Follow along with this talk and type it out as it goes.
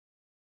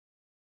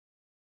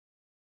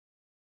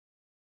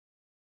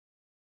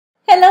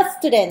Hello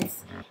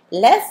students,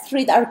 let's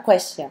read our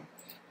question.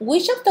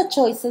 Which of the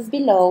choices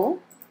below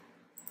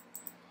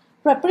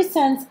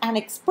represents an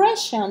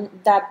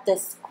expression that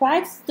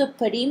describes the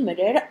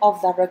perimeter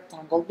of the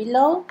rectangle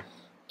below?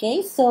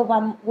 Okay, so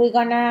we're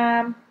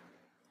gonna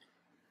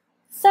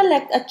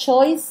select a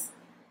choice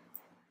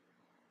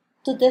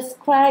to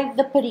describe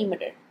the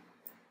perimeter.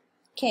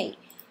 Okay,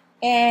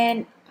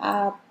 and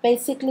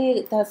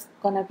basically that's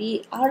gonna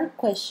be our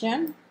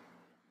question.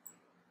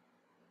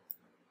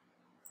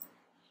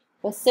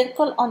 With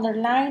circle,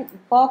 underline,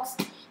 box.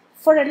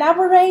 For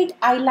elaborate,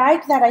 I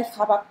like that I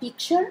have a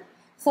picture.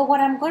 So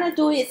what I'm going to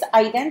do is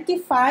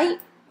identify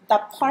the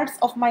parts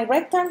of my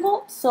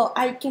rectangle so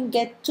I can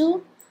get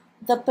to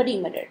the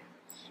perimeter.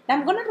 Now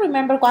I'm going to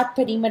remember what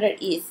perimeter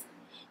is.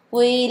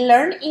 We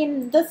learned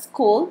in the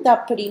school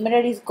that perimeter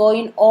is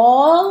going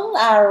all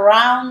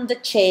around the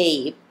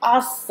shape.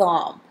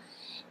 Awesome.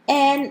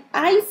 And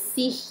I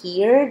see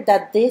here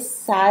that this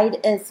side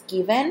is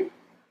given.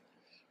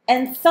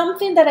 And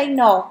something that I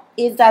know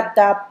is that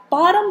the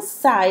bottom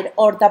side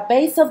or the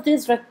base of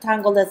this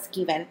rectangle is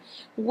given.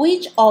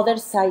 Which other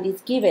side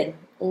is given?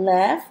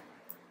 Left,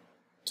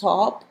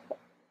 top,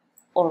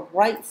 or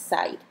right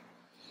side?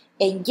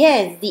 And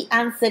yes, the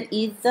answer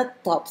is the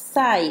top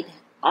side.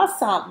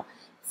 Awesome.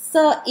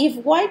 So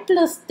if y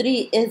plus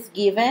 3 is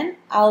given,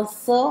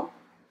 also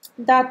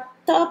the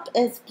top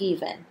is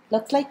given.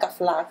 Looks like a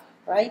flag,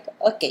 right?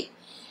 Okay.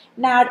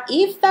 Now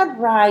if the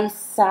right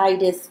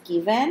side is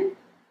given,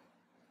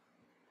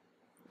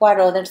 what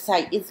other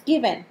side is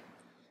given?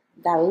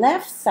 The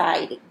left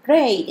side.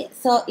 Great.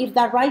 So if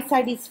the right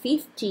side is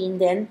 15,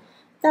 then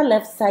the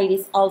left side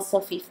is also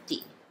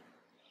 50.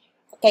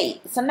 Okay,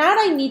 so now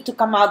I need to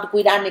come out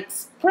with an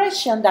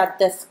expression that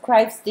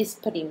describes this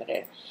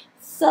perimeter.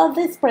 So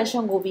the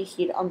expression will be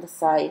here on the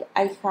side.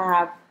 I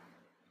have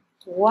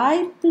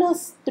y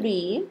plus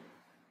 3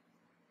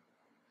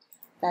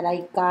 that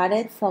I got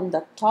it from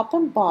the top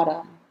and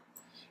bottom.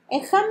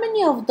 And how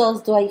many of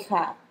those do I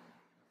have?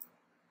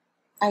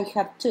 I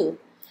have 2.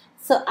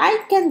 So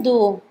I can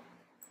do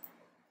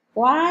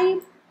y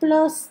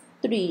plus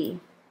 3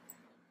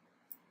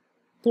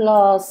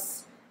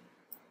 plus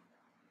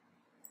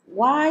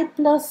y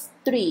plus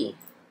 3.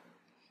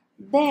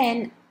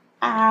 Then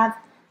add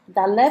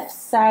the left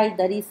side,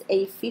 that is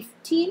a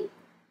 15.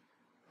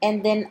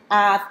 And then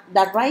add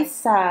the right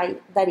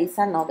side, that is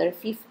another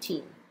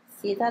 15.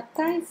 See that,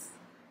 guys?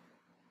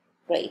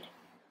 Great.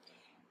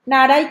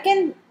 Now I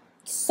can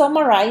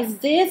summarize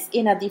this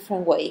in a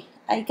different way.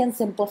 I can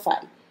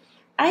simplify.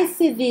 I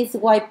see this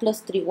y plus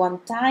 3 one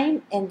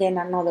time and then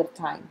another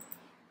time.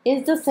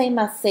 It's the same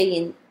as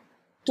saying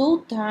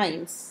 2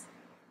 times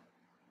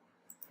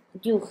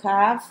you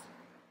have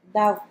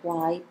the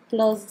y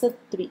plus the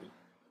 3.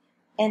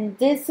 And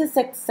this is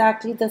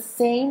exactly the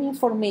same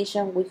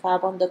information we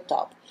have on the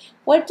top.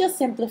 We're just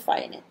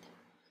simplifying it.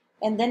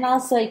 And then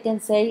also I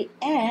can say,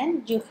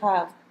 and you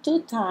have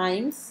 2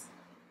 times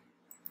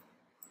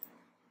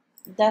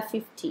the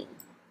 15.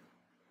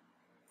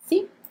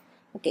 See?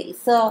 Okay,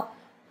 so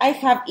I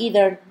have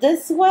either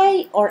this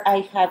way or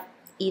I have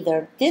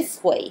either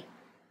this way.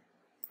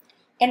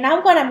 And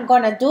now what I'm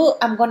going to do,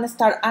 I'm going to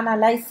start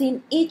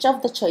analyzing each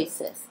of the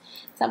choices.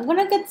 So I'm going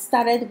to get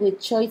started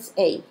with choice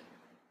A.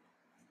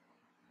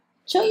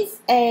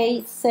 Choice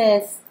A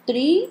says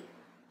 3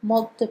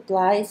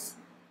 multiplies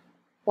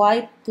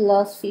y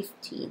plus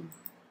 15.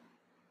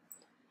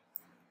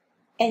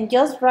 And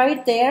just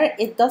right there,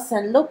 it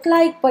doesn't look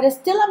like, but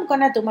still I'm going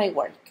to do my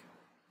work.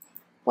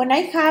 When I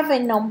have a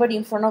number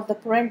in front of the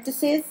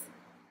parentheses,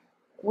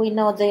 we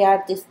know they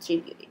are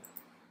distributed.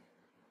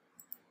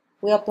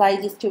 We apply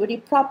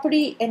distributive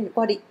property, and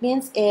what it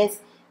means is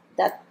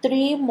that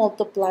 3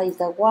 multiplies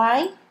the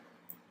y,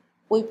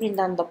 we bring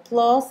down the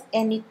plus,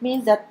 and it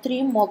means that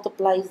 3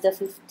 multiplies the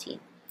 15.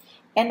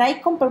 And I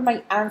compare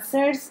my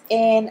answers,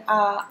 and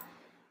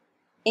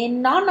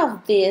in none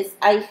of this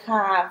I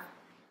have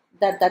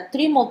that the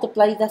 3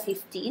 multiplies the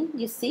 15,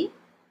 you see?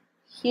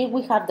 Here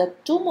we have the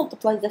 2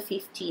 multiplies the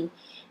 15,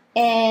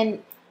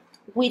 and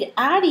we're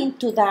adding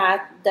to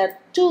that the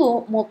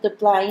 2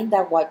 multiplying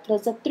the y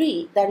plus the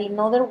 3. That in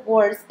other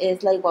words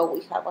is like what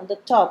we have on the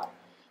top.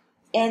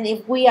 And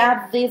if we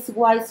add these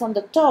y's on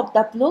the top,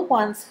 the blue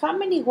ones, how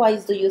many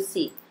y's do you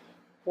see?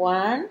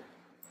 1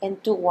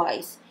 and 2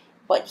 y's.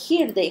 But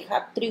here they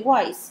have 3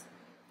 y's.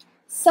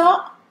 So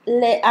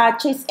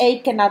choice A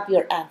cannot be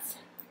your answer.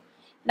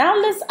 Now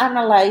let's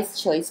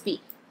analyze choice B.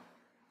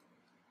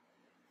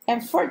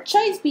 And for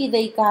choice B,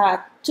 they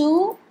got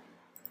 2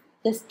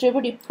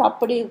 distributive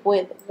property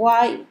with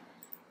y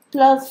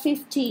plus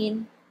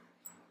 15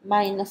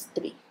 minus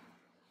 3.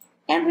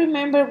 And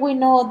remember, we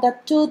know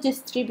that 2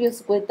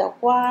 distributes with the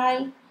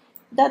y,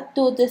 that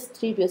 2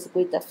 distributes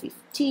with the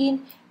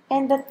 15,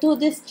 and the 2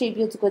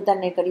 distributes with the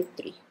negative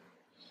 3.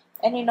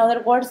 And in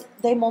other words,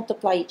 they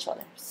multiply each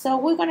other. So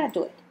we're going to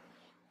do it.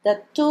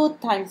 The 2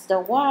 times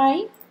the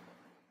y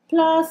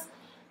plus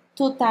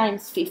 2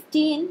 times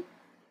 15,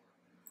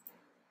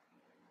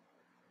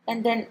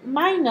 and then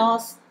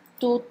minus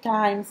 2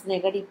 times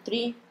negative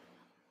 3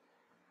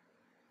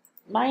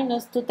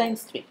 minus 2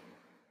 times 3.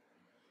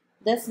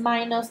 This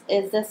minus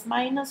is this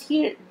minus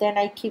here, then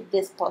I keep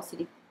this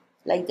positive,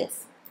 like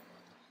this.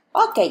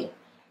 Okay,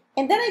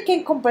 and then I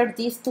can compare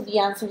this to the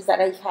answers that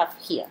I have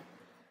here.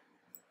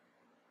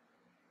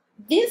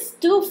 This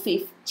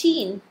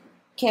 215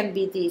 can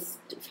be this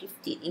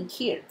 215 in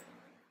here.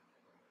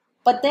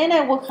 But then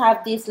I will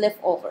have this left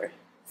over.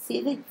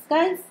 See this,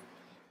 guys?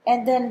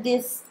 And then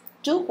this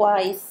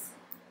 2y's,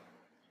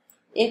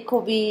 it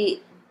could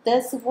be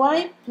this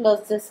y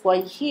plus this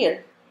y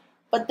here.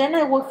 But then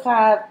I will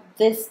have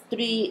this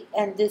 3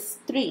 and this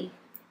 3.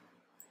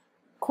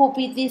 Could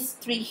be this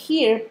 3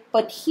 here,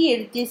 but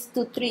here these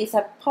two 3's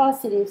are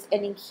positives,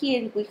 and in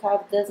here we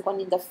have this one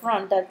in the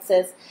front that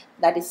says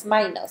that is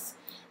minus.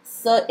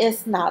 So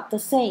it's not the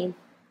same.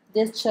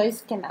 This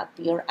choice cannot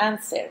be your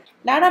answer.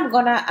 Now I'm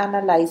gonna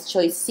analyze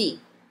choice C.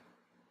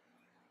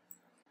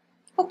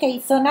 Okay,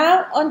 so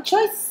now on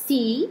choice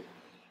C,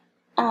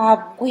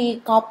 we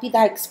copy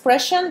the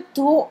expression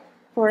to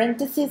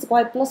parentheses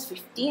y plus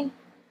 15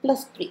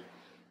 plus 3.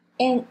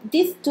 And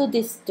these two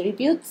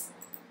distributes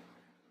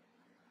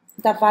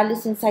the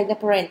values inside the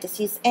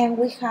parentheses. And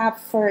we have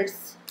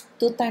first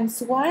 2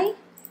 times y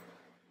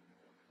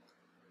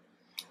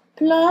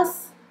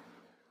plus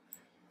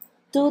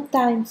 2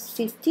 times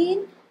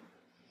 15.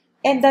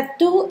 And the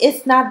 2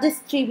 is not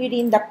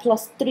distributing the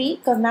plus 3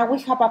 because now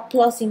we have a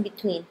plus in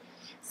between.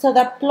 So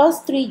the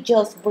plus 3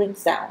 just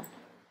brings down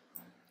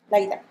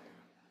like that.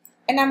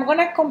 And I'm going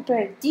to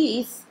compare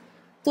these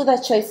to the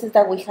choices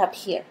that we have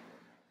here.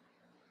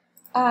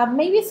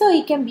 Maybe so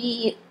it can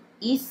be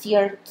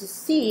easier to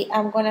see,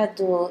 I'm going to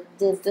do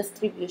this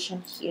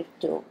distribution here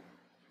too.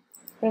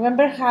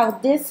 Remember how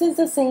this is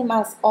the same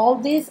as all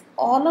this,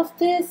 all of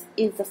this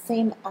is the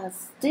same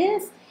as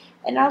this.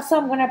 And also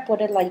I'm going to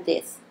put it like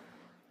this.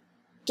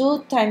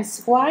 2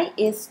 times y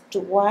is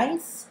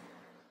 2y's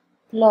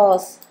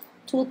plus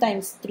 2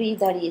 times 3,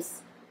 that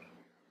is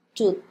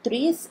 2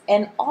 3's,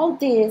 and all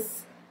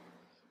this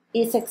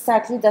is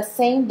exactly the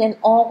same. Then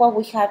all what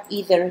we have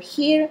either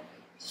here,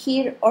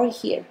 here, or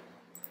here.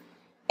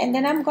 And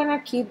then I'm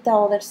gonna keep the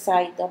other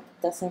side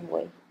the same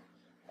way,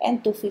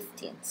 and 2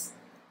 15ths.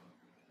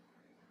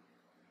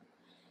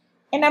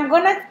 And I'm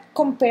gonna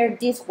compare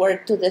this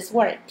work to this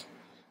work.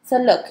 So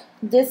look,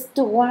 this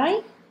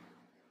 2y,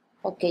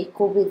 okay,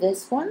 could be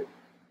this one.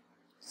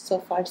 So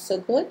far so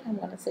good. I'm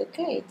gonna say,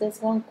 okay,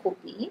 this one could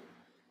be.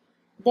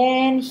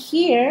 Then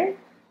here,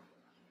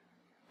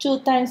 2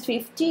 times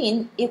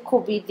 15, it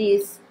could be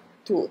this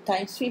 2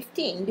 times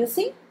 15, you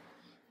see?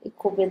 It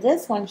could be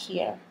this one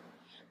here.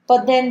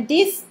 But then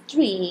this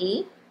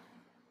 3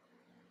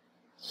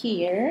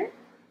 here,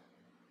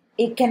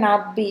 it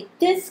cannot be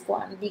this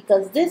one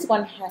because this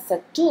one has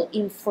a 2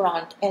 in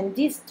front and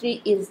this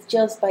 3 is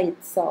just by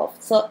itself.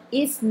 So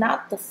it's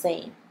not the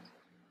same.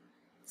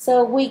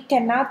 So we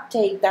cannot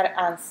take that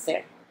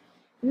answer.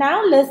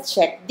 Now let's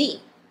check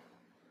D.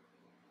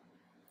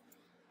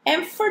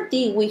 And for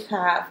D we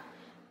have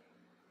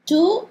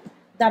 2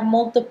 that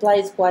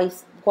multiplies y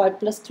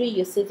plus 3.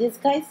 You see this,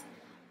 guys?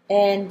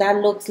 And that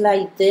looks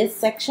like this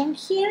section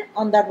here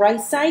on the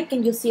right side.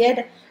 Can you see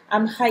it?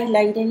 I'm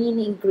highlighting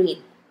it in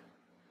green.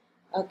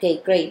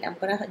 Okay, great. I'm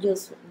gonna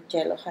use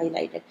yellow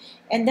highlighter.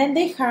 And then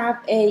they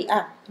have a,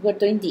 we're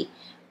doing D,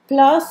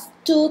 plus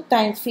 2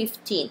 times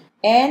 15.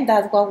 And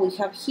that's what we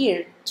have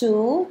here,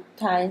 2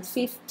 times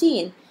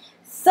 15.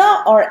 So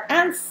our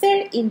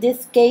answer in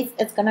this case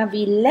is gonna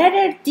be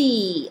letter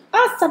D.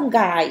 Awesome,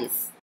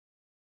 guys.